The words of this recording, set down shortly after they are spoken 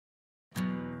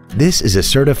This is a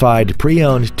certified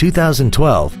pre-owned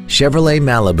 2012 Chevrolet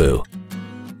Malibu.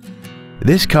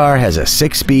 This car has a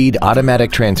 6-speed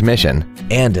automatic transmission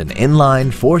and an inline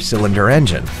 4-cylinder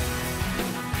engine.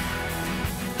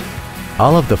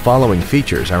 All of the following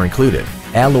features are included: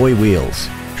 alloy wheels,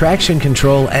 traction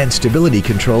control and stability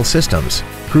control systems,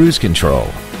 cruise control,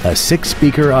 a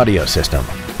 6-speaker audio system,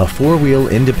 a 4-wheel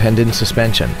independent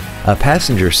suspension, a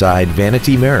passenger side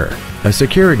vanity mirror, a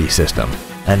security system,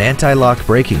 an anti-lock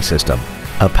braking system,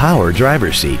 a power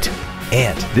driver's seat,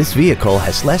 and this vehicle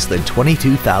has less than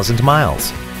 22,000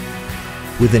 miles.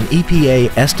 With an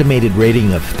EPA estimated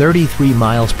rating of 33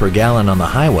 miles per gallon on the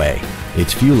highway,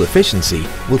 its fuel efficiency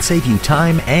will save you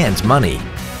time and money.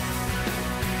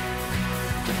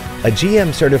 A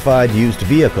GM-certified used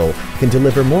vehicle can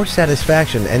deliver more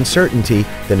satisfaction and certainty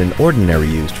than an ordinary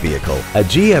used vehicle. A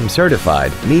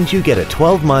GM-certified means you get a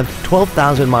 12-month,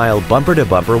 12,000-mile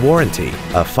bumper-to-bumper warranty,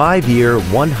 a 5-year,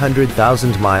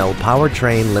 100,000-mile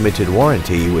powertrain limited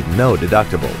warranty with no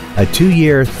deductible, a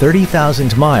 2-year,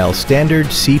 30,000-mile standard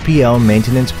CPO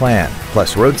maintenance plan,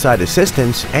 plus roadside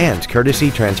assistance and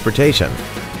courtesy transportation.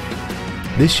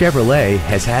 This Chevrolet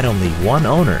has had only one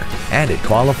owner, and it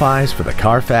qualifies for the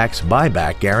Carfax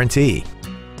buyback guarantee.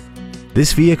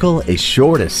 This vehicle is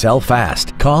sure to sell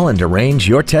fast. Call and arrange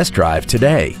your test drive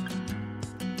today.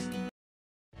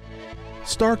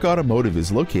 Stark Automotive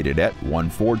is located at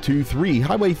 1423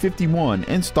 Highway 51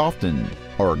 in Stoughton.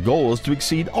 Our goal is to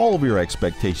exceed all of your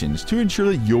expectations to ensure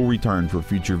that you'll return for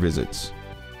future visits.